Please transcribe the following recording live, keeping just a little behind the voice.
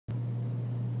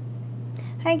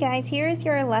Hi guys, here is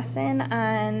your lesson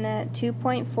on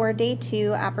 2.4 Day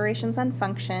 2, Operations on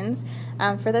Functions.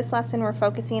 For this lesson, we're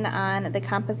focusing on the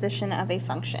composition of a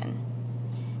function.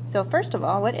 So first of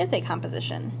all, what is a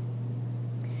composition?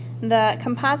 The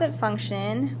composite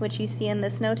function, which you see in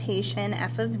this notation,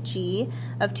 f of g,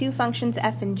 of two functions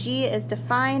f and g, is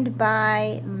defined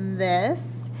by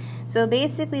this. So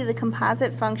basically the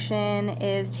composite function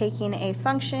is taking a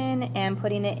function and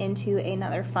putting it into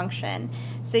another function.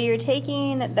 So you're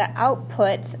taking the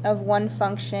output of one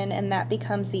function and that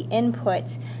becomes the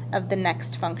input of the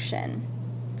next function.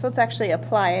 So let's actually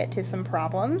apply it to some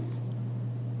problems.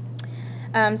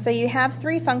 So you have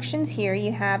three functions here.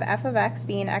 You have f of x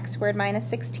being x squared minus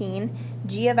 16,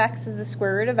 g of x is the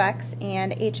square root of x,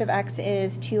 and h of x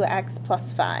is 2x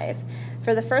plus 5.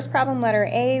 For the first problem, letter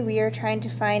A, we are trying to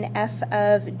find f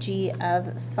of g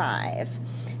of 5.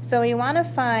 So we want to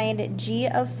find g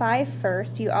of 5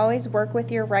 first. You always work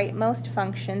with your rightmost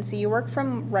function, so you work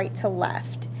from right to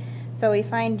left. So we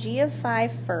find g of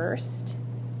 5 first.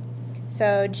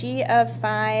 So g of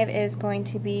 5 is going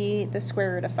to be the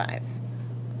square root of 5.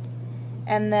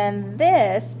 And then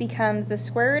this becomes the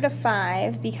square root of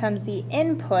 5 becomes the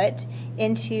input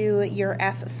into your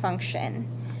f function.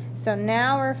 So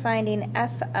now we're finding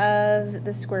f of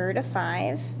the square root of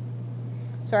 5.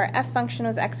 So our f function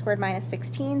was x squared minus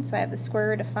 16, so I have the square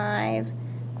root of 5,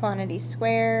 quantity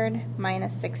squared,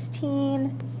 minus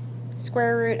 16.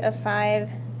 Square root of 5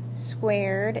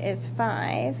 squared is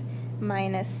 5,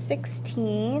 minus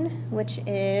 16, which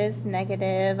is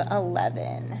negative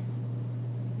 11.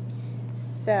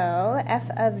 So f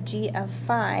of g of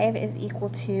 5 is equal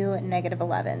to negative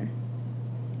 11.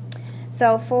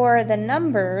 So for the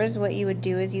numbers, what you would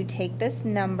do is you take this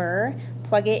number,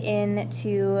 plug it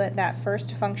into that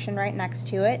first function right next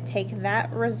to it, take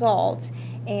that result,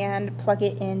 and plug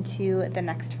it into the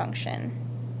next function.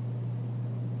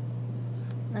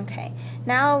 Okay,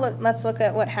 now let's look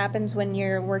at what happens when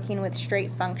you're working with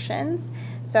straight functions.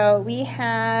 So we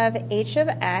have h of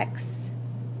x,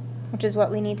 which is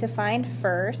what we need to find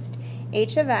first.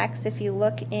 H of x, if you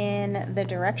look in the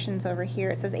directions over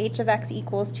here, it says h of x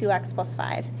equals 2x plus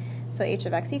 5. So h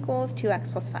of x equals 2x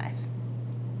plus 5.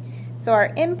 So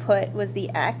our input was the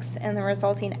x, and the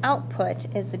resulting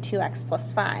output is the 2x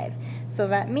plus 5. So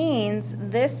that means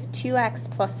this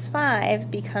 2x plus 5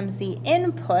 becomes the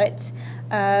input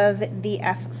of the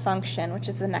f function, which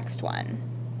is the next one.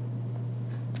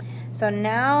 So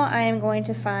now I am going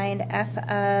to find f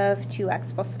of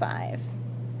 2x plus 5.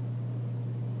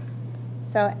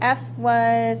 So f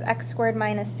was x squared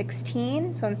minus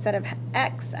 16, so instead of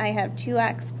x, I have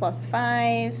 2x plus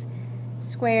 5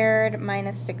 squared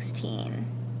minus 16.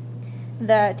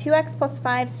 The 2x plus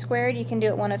 5 squared, you can do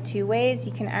it one of two ways.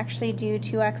 You can actually do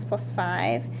 2x plus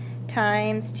 5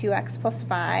 times 2x plus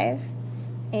 5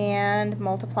 and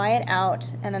multiply it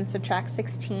out and then subtract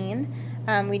 16.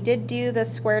 We did do the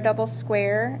square double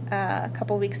square a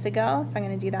couple weeks ago, so I'm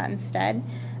going to do that instead.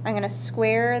 I'm going to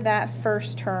square that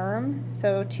first term,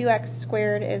 so 2x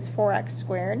squared is 4x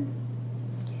squared.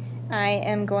 I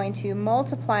am going to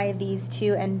multiply these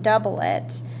two and double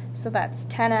it, so that's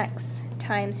 10x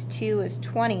times 2 is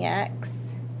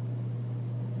 20x.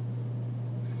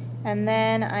 And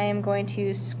then I am going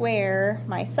to square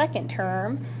my second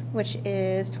term, which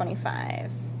is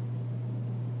 25.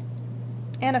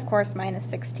 And of course minus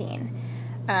 16.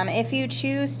 If you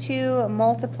choose to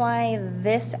multiply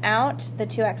this out, the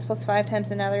 2x plus 5 times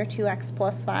another 2x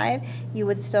plus 5, you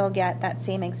would still get that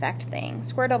same exact thing.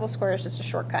 Square double square is just a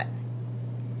shortcut.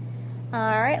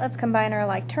 Alright, let's combine our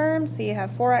like terms. So you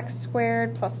have 4x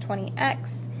squared plus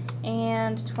 20x,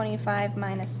 and 25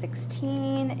 minus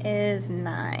 16 is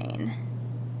 9.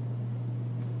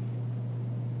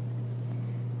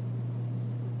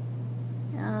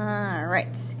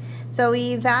 Alright, so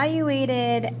we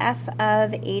evaluated f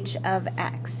of h of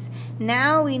x.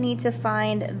 Now we need to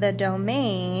find the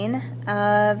domain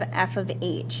of f of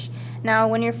h. Now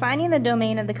when you're finding the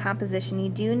domain of the composition, you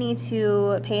do need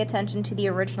to pay attention to the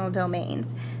original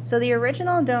domains. So the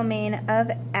original domain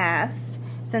of f,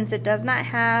 since it does not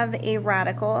have a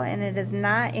radical and it is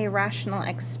not a rational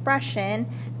expression,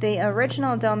 the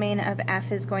original domain of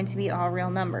f is going to be all real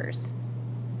numbers.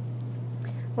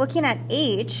 Looking at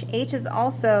h is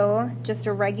also just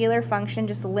a regular function,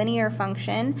 just a linear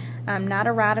function, not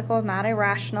a radical, not a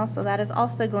rational, so that is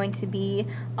also going to be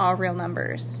all real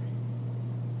numbers.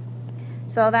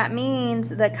 So that means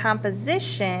the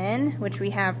composition, which we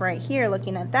have right here,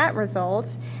 looking at that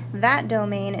result, that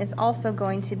domain is also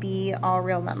going to be all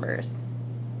real numbers.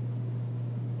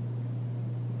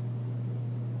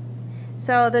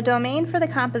 So the domain for the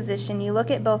composition, you look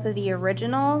at both of the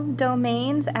original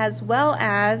domains as well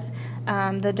as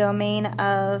the domain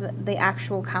of the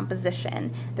actual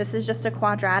composition. This is just a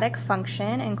quadratic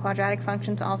function, and quadratic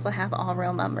functions also have all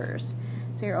real numbers.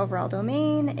 So your overall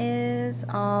domain is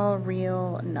all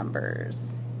real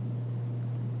numbers.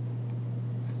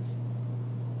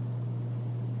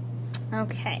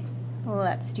 Okay,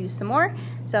 let's do some more.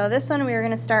 So this one we're going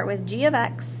to start with g of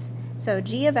x. So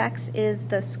g of x is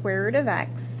the square root of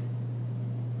x.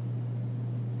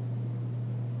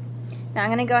 Now I'm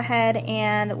going to go ahead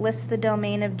and list the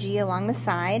domain of g along the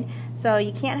side. So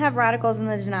you can't have radicals in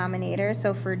the denominator.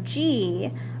 So for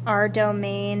g, our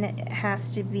domain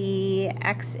has to be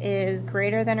x is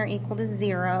greater than or equal to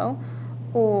 0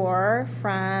 or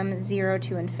from 0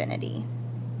 to infinity.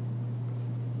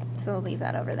 So we'll leave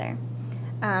that over there.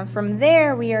 From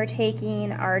there, we are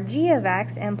taking our g of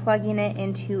x and plugging it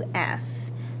into f.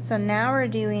 So now we're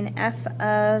doing f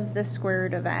of the square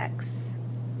root of x.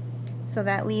 So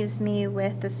that leaves me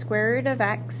with the square root of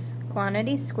x,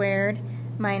 quantity squared,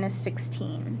 minus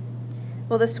 16.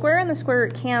 Well, the square and the square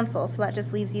root cancel, so that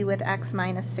just leaves you with x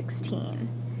minus 16.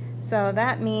 So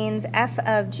that means f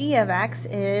of g of x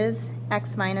is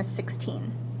x minus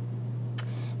 16.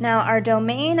 Now, our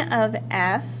domain of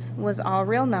f was all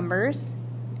real numbers.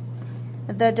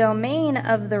 The domain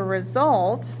of the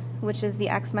result, which is the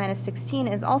x minus 16,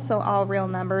 is also all real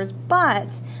numbers,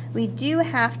 but we do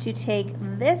have to take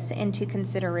this into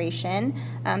consideration.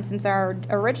 Since our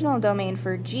original domain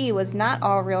for g was not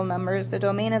all real numbers, the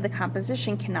domain of the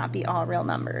composition cannot be all real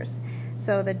numbers.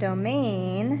 So the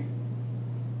domain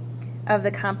of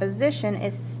the composition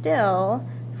is still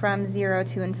from 0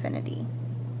 to infinity.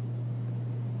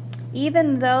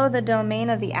 Even though the domain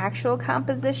of the actual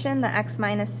composition, the x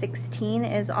minus 16,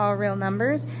 is all real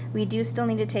numbers, we do still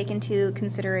need to take into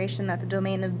consideration that the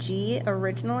domain of g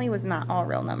originally was not all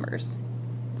real numbers.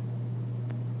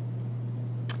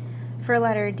 For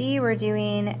letter D, we're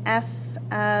doing f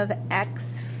of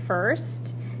x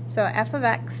first. So f of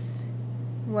x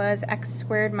was x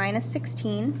squared minus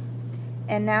 16,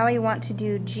 and now we want to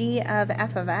do g of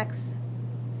f of x.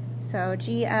 So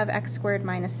g of x squared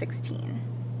minus 16.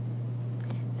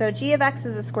 So g of x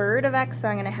is the square root of x, so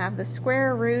I'm going to have the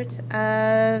square root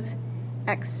of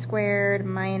x squared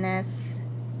minus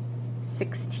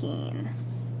 16.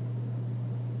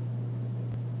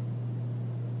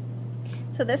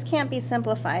 So this can't be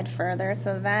simplified further,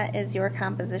 so that is your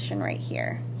composition right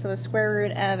here. So the square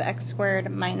root of x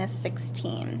squared minus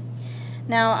 16.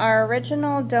 Now our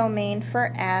original domain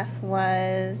for f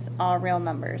was all real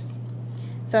numbers.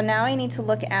 So now I need to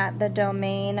look at the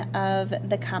domain of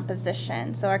the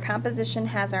composition. So our composition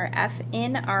has our f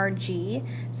in our g,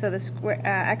 so the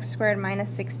x squared minus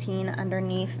 16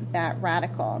 underneath that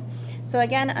radical. So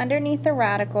again, underneath the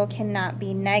radical cannot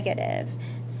be negative.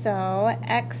 So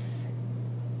x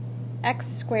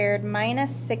squared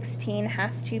minus 16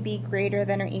 has to be greater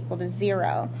than or equal to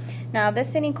 0. Now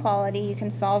this inequality you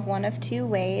can solve one of two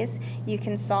ways. You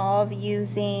can solve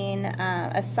using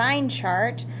a sign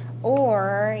chart,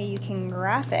 or you can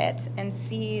graph it and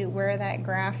see where that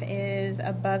graph is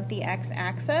above the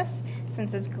x-axis,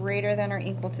 since it's greater than or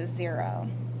equal to 0.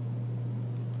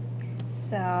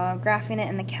 So graphing it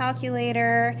in the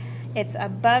calculator, it's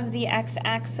above the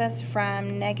x-axis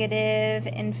from negative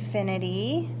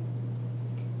infinity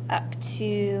up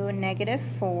to negative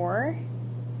 4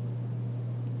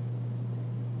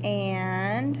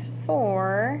 and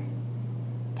 4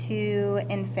 to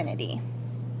infinity.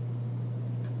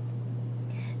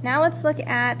 Now let's look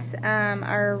at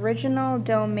our original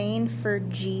domain for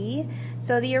g.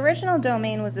 So the original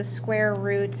domain was a square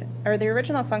root, or the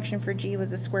original function for g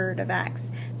was the square root of x.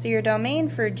 So your domain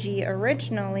for g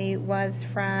originally was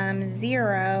from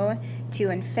 0 to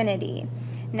infinity.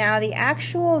 Now the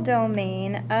actual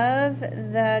domain of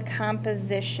the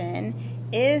composition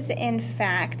is in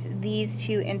fact these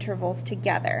two intervals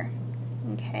together.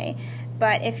 Okay.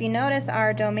 But if you notice,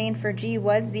 our domain for g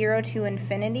was 0 to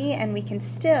infinity, and we can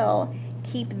still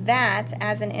keep that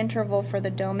as an interval for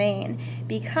the domain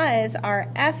because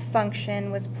our f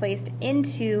function was placed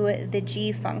into the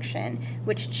g function,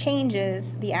 which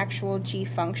changes the actual g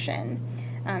function.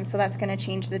 So that's going to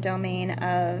change the domain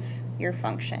of your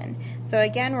function. So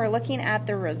again, we're looking at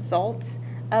the result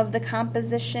of the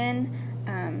composition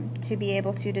to be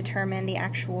able to determine the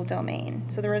actual domain.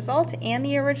 So the result and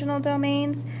the original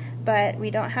domains, but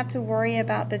we don't have to worry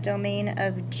about the domain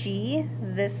of g,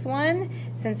 this one,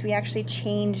 since we actually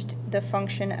changed the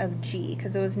function of g,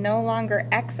 because it was no longer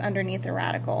x underneath the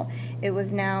radical. It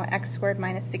was now x squared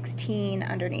minus 16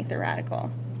 underneath the radical.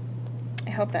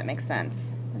 I hope that makes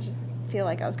sense. Just feel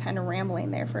like I was kind of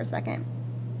rambling there for a second.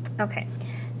 Okay,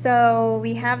 so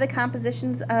we have the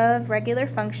compositions of regular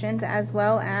functions as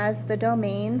well as the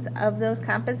domains of those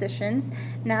compositions.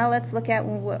 Now let's look at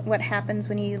what happens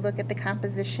when you look at the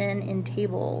composition in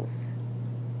tables.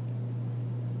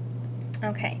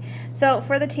 Okay, so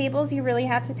for the tables, you really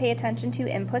have to pay attention to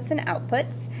inputs and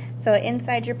outputs. So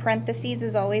inside your parentheses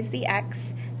is always the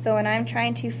x. So when I'm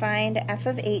trying to find f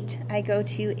of 8, I go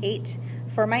to 8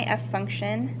 for my f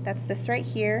function. That's this right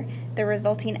here. The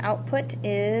resulting output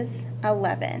is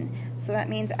 11. So that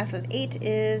means f of 8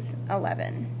 is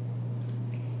 11.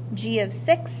 G of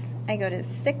 6, I go to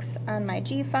 6 on my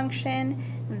g function.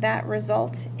 That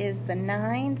result is the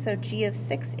 9. So g of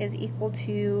 6 is equal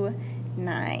to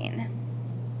 9.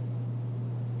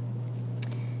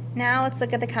 Now let's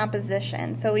look at the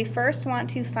composition. So we first want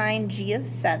to find g of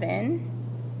 7.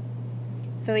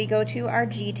 So we go to our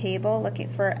g table, looking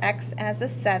for x as a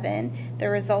 7. The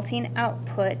resulting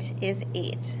output is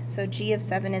 8. So g of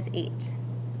 7 is 8.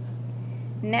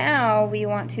 Now we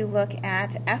want to look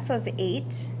at f of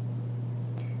 8.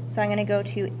 So I'm going to go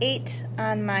to 8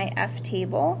 on my f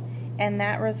table, and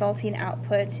that resulting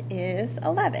output is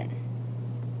 11.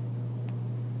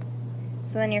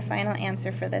 So then your final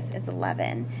answer for this is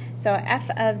 11. So f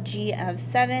of g of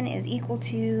 7 is equal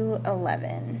to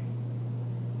 11.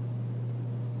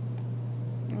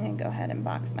 I'm going to go ahead and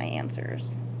box my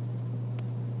answers.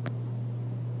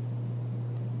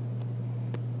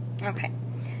 Okay.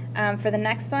 For the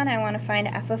next one, I want to find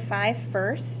f of 5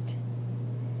 first.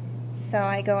 So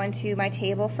I go into my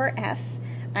table for f.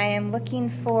 I am looking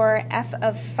for f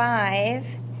of 5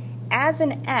 as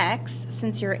an x,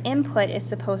 since your input is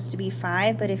supposed to be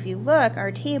 5, but if you look,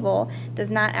 our table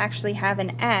does not actually have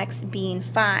an x being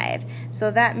 5.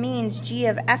 So that means g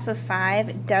of f of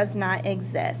 5 does not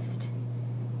exist.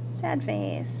 Sad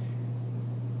face.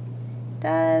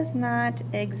 Does not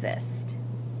exist.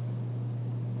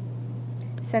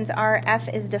 Since our f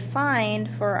is defined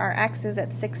for our x's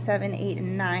at 6, 7, 8,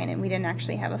 and 9, and we didn't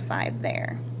actually have a 5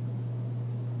 there.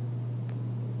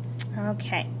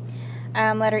 Okay.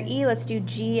 Letter E, let's do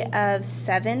g of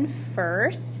 7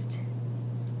 first.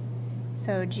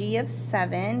 So g of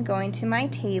 7, going to my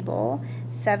table,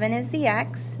 7 is the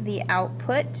x, the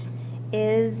output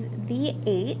is the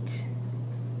 8.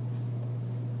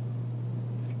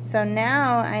 So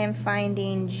now I am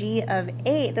finding g of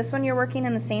 8. This one you're working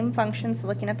in the same function, so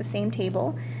looking at the same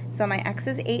table. So my x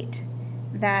is 8,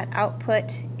 that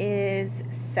output is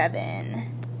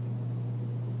 7.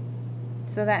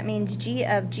 So that means g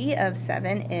of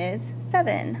 7 is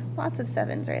 7. Lots of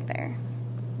 7s right there.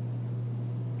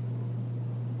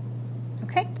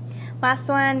 Okay, last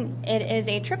one, it is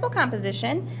a triple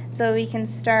composition. So we can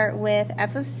start with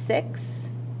f of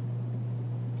 6.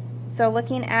 So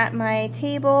looking at my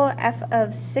table, f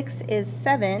of 6 is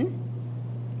 7.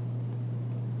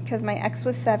 Because my x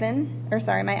was 7, or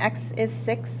sorry, my x is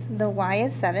 6, the y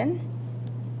is 7.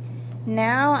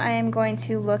 Now I am going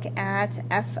to look at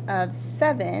f of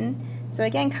 7. So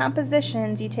again,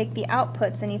 compositions, you take the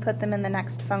outputs and you put them in the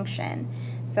next function.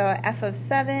 So f of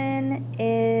 7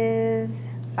 is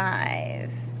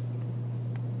 5.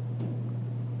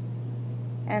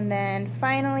 And then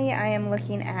finally, I am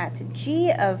looking at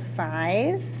g of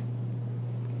 5.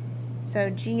 So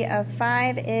g of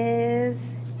 5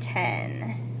 is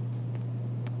 10.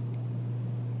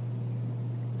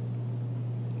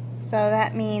 So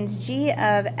that means g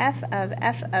of f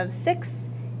of 6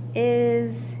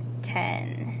 is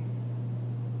 10.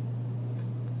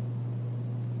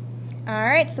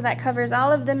 Alright, so that covers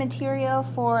all of the material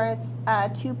for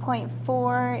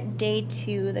 2.4 day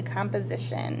 2, the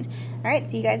composition. Alright,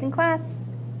 see you guys in class.